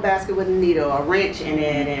needle, have a basket with a needle, a wrench in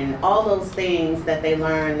it, and all those things that they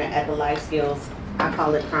learn at the life skills. I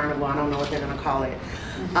call it carnival, I don't know what they're gonna call it.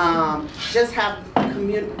 Just have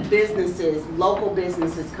businesses, local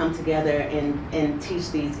businesses come together and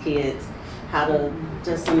teach these kids how to,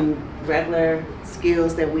 just some regular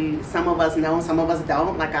skills that some of us know, some of us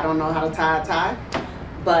don't. Like I don't know how to tie a tie,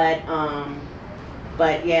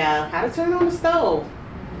 but yeah, how to turn on the stove,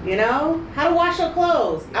 how to wash your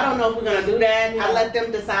clothes. I don't know if we're gonna do that. I let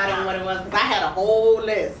them decide on what it was, because I had a whole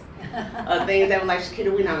list of things that were like,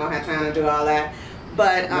 Shakita, we're not gonna have time to do all that.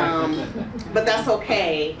 But that's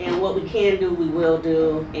okay. And what we can do, we will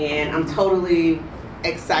do. And I'm totally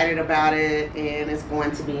excited about it. And it's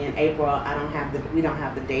going to be in April. We don't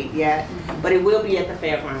have the date yet, but it will be at the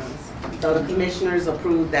fairgrounds. So the commissioners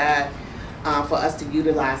approved that for us to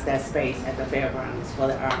utilize that space at the fairgrounds for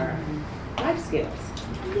our life skills.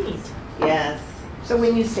 Neat. Yes. So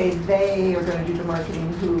when you say they are going to do the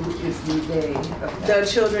marketing, who is the they? The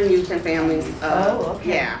children, youth, and families. Oh,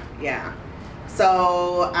 okay. Yeah.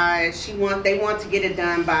 So they want to get it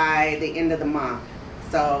done by the end of the month.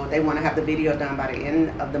 So they want to have the video done by the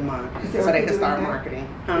end of the month, so they can start marketing.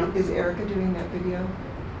 Is Erica doing that video?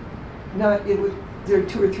 There are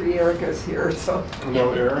 2 or 3 Ericas here, so.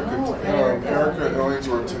 No, Erica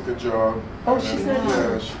Ellingsworth took a job. Oh, she said.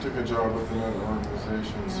 Yeah, she took a job with another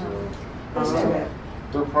organization, so. Let's do that.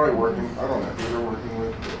 They're probably working, I don't know who they're working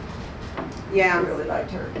with, but. Yeah. I really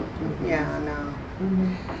liked her. Yeah, I know.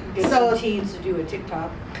 Get some teens to do a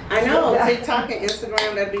TikTok. I know, TikTok and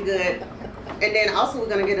Instagram, that'd be good. And then also we're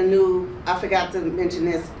gonna get I forgot to mention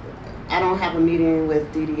this, I don't have a meeting with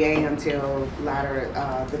DDA until later,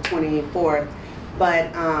 the 24th.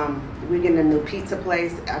 But we're getting a new pizza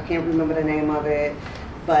place. I can't remember the name of it.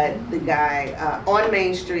 But the guy on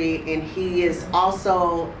Main Street, and he is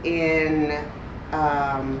also in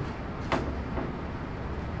up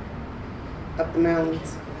the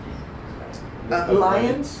mountains.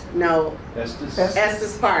 Lions? No, Estes?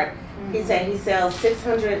 Estes Park. He said he sells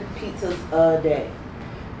 600 pizzas a day.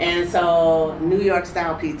 And so, New York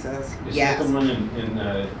style pizzas, Is yes. that the one in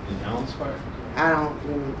Allen's Park? I don't.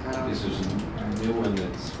 Because there's a new one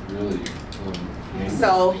that's really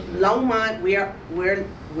So Longmont, we are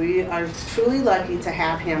truly lucky to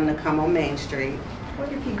have him to come on Main Street. I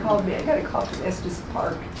wonder if he called me. I got a call from Estes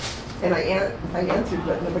Park, and I answered,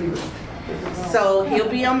 but nobody was. So he'll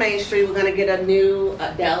be on Main Street. We're gonna get a new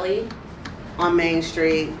deli on Main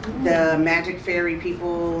Street. The Magic Fairy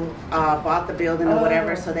people bought the building or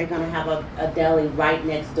whatever, so they're gonna have a deli right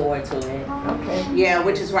next door to it. Okay. Yeah,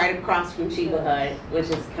 which is right across from Sheba Hut, which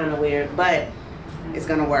is kind of weird, but it's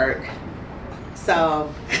gonna work. So.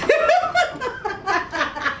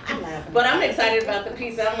 But I'm excited about the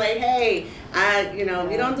pizza. I'm like, hey, you know,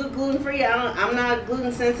 we don't do gluten free. I'm not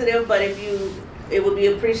gluten sensitive, but it would be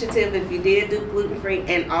appreciative if you did do gluten free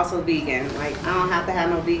and also vegan. Like, I don't have to have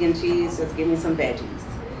no vegan cheese. Just give me some veggies,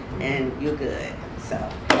 and you're good. So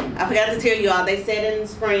I forgot to tell you all. They said in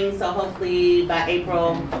spring, so hopefully by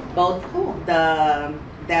April, both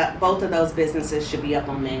of those businesses should be up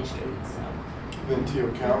on Main Street. So Then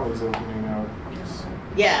Tio Cali's opening up.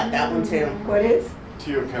 yeah, that one too. What is?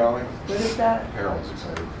 Tio Cali. What is that? Harold's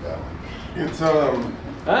excited for that one. It's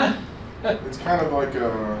Huh? it's kind of like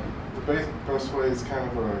the best way is kind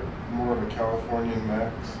of more of a Californian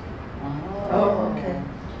Max. Oh, okay.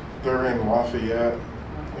 They're in Lafayette,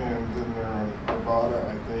 and then they're in Nevada,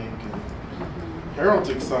 I think. And Harold's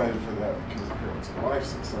excited for that because Harold's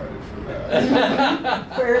wife's excited for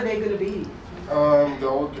that. Where are they gonna be? The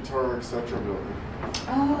old Guitar Etc. building.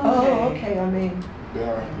 Oh, okay, I mean,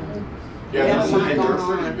 Yeah. Yeah, Yeah, that's they're going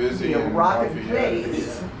pretty on. busy be a in rockin' Lafayette.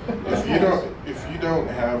 place. If you don't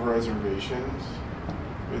have reservations,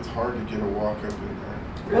 it's hard to get a walk up in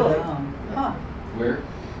there. Really? Huh. Where?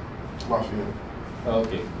 Lafayette. Oh,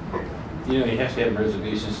 okay. You know, you have to have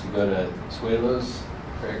reservations to go to Suelos,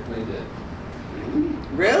 correctly,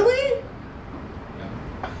 Really?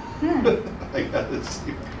 I gotta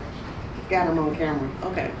see. Got him on camera.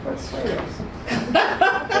 Okay. What's Suelos?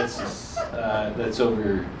 that's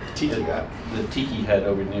over the Tiki Hut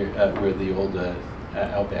over near where the old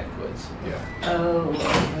Outback was. Yeah. Oh,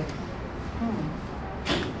 okay.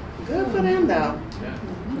 Good for them though.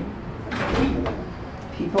 Yeah.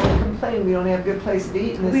 People complain we don't have a good place to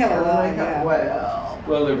eat in this We have a town. lot, And I yeah. thought, well,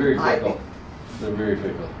 Well, they're very I fickle. think- They're very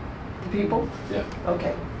fickle. the people? Yeah.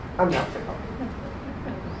 Okay, I'm not fickle.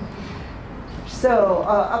 So,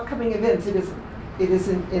 upcoming events, it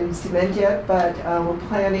isn't in cement yet, but we're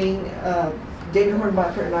planning, David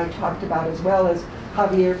Hornbacher and I talked about, as well as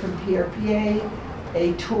Javier from PRPA,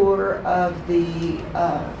 a tour of the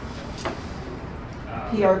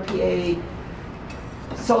PRPA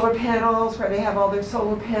solar panels, where they have all their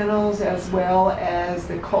solar panels, as well as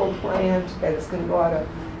the coal plant that is going to go out of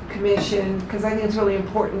commission, because I think it's really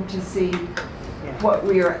important to see what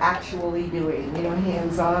we are actually doing, you know,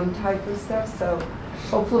 hands-on type of stuff. So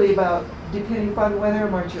hopefully about, depending upon weather,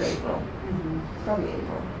 March or April. Probably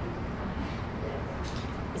April.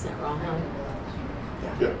 Is that wrong, huh?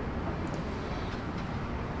 Yeah.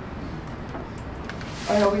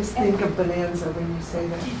 I always think of Bonanza when you say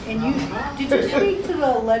that. And did you speak to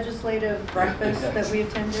the legislative breakfast that we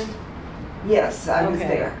attended? Yes, I was Okay.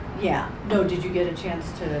 there. Yeah. No, did you get a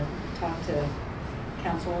chance to talk to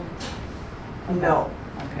council? No,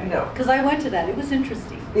 Okay. no. Because I went to that. It was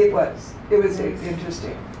interesting. It was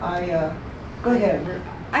interesting. Go ahead.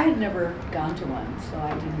 I had never gone to one, so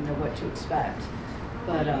I didn't know what to expect.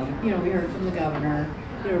 But, you know, we heard from the governor,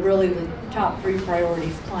 you know, really the top 3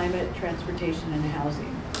 priorities: climate, transportation, and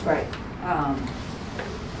housing. Right.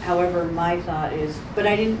 However, my thought is, but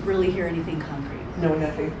I didn't really hear anything concrete. No,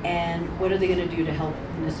 nothing. And what are they going to do to help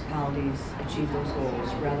municipalities achieve those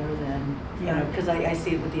goals, rather than, you know, because I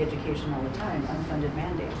see it with the education all the time, unfunded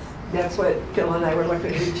mandates. That's what Phil and I were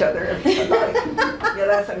looking at each other. Like, yeah,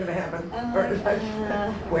 that's not gonna happen.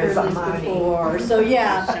 Where's the Heard this money? before. So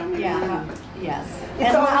yeah, Show me yeah, money. yes. It's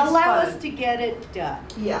And always allow fun. us to get it done.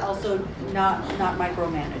 Yeah. Also, not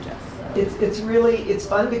micromanage us. It's really, it's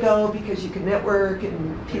fun to go because you can network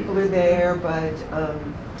and people are there, but,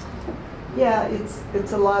 yeah,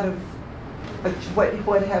 it's a lot of,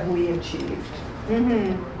 what have we achieved?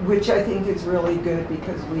 Mm-hmm. Which I think is really good,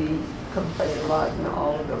 because we complain a lot in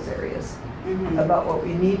all of those areas about what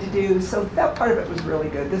we need to do. So that part of it was really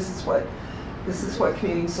good. This is what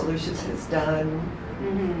Community Solutions has done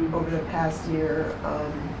over the past year.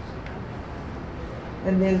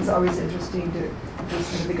 And then it's always interesting to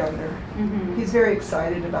listen to the governor. He's very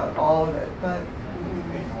excited about all of it, but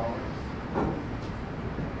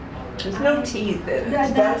there's no teeth in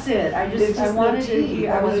it. That's it. there's I just no wanted to teeth.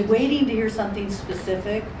 hear, I was waiting to hear something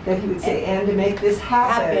specific. That he would say, and to make this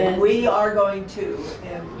happen, Happen. we are going to.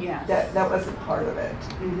 And Yes. that wasn't part of it.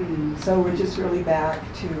 So we're just really back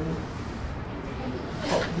to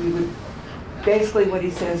what we would, basically what he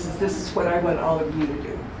says is, this is what I want all of you to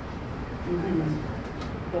do.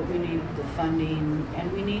 But we need the funding,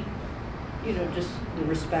 and we need, you know, just the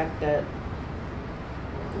respect that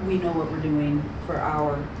we know what we're doing for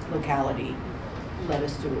our locality. Let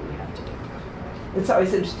us do what we have to do. It's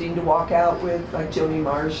always interesting to walk out with, like, Joni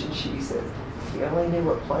Marsh, and she said, we only knew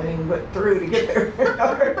what planning went through to get there.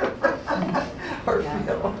 Or Yeah.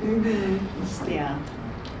 Phil. Yeah.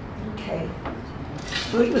 Okay.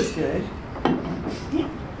 Food was good. Yeah.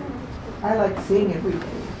 I like seeing everything.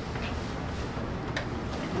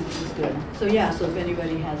 It was good. good. So yeah, so if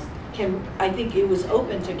anybody has, I think it was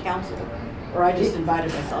open to council, or I just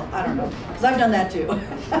invited myself, I don't know, because I've done that too.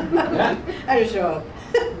 I just show up.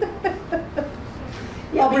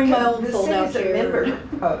 Yeah, I'll bring my because own the fold-out city's a chair.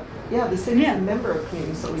 member. Yeah, the city's Yeah. a member of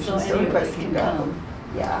community So solutions, so any of everybody us can can go. come.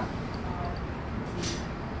 Yeah.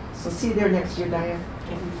 So see you there next year, Diane.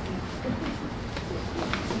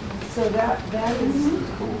 So that is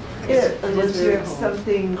it, unless you have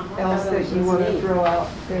something else that you want to throw out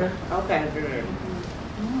there. Okay, good.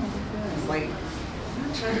 It's like,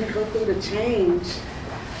 I'm trying to go through the change.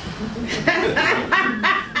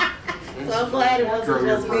 So I'm glad it wasn't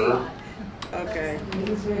just me. Okay, It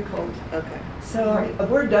is very cold. okay. So all right,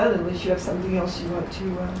 we're done unless you have something else you want to,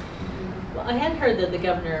 Well, I had heard that the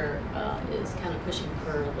governor is kind of pushing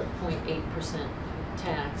for the 0.8%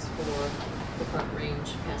 tax for the Front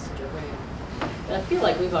Range passenger rail. But I feel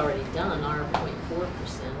like we've already done our 0.4%,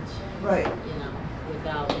 right. you know,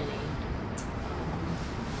 without any,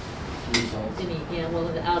 Results.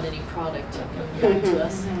 without any product coming back to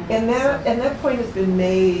us. And that point has been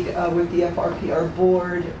made with the FRPR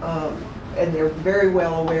board, and they're very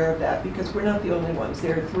well aware of that because we're not the only ones.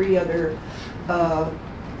 There are 3 other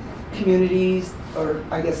communities, or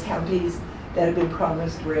I guess counties, that have been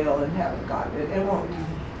promised rail and haven't gotten it and won't.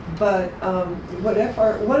 But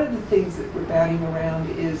one of the things that we're batting around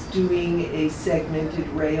is doing a segmented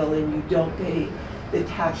rail, and you don't pay the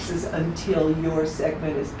taxes until your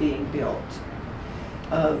segment is being built.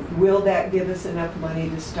 Will that give us enough money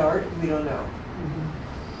to start? We don't know.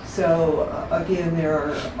 So again, there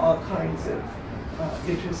are all kinds of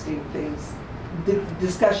interesting things,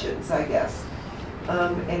 discussions, I guess.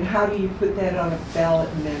 And how do you put that on a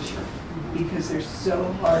ballot measure? Because they're so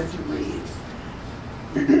hard to read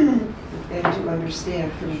and to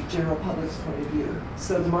understand from the general public's point of view.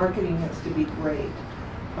 So the marketing has to be great.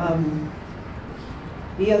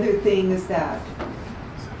 The other thing is that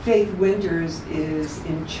Faith Winters is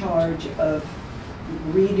in charge of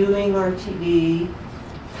redoing RTD,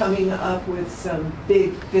 coming up with some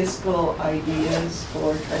big fiscal ideas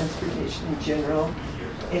for transportation in general.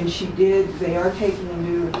 And they are taking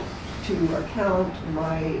into account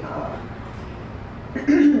my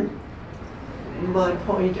my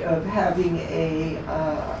point of having a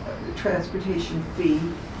transportation fee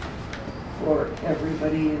for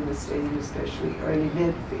everybody in the state, especially, or an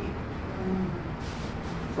event fee.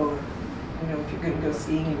 For, if you're gonna go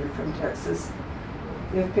skiing and you're from Texas,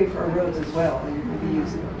 you have to pay for our roads as well, and you're gonna be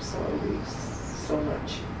using them, so it'll be so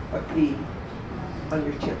much a fee on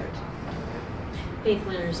your ticket. Faith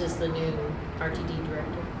Winters is the new RTD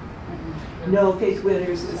director. No, Faith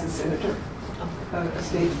Winters is a senator, a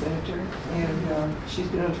state senator, and she's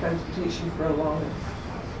been on transportation for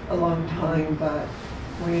a long time, but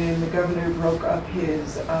when the governor broke up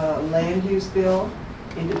his land use bill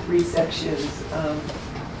into 3 sections,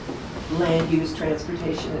 land use,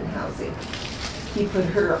 transportation, and housing, he put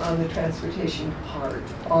her on the transportation part,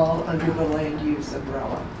 all under the land use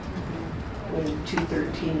umbrella. When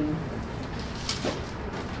 213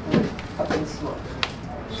 went up in smoke.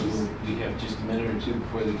 So we have just a minute or 2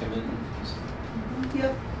 before they come in.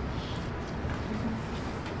 Yep.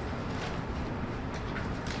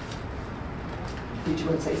 Did you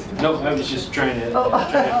want to say something? No, I was just trying to Oh.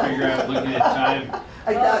 figure out, looking at time.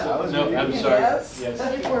 I thought. No, I'm sorry. Yes. Yes.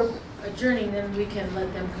 If we're adjourning, then we can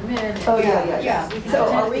let them come in. Oh, yeah. Yeah. We can So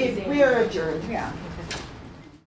attend are these we are adjourned. Yeah.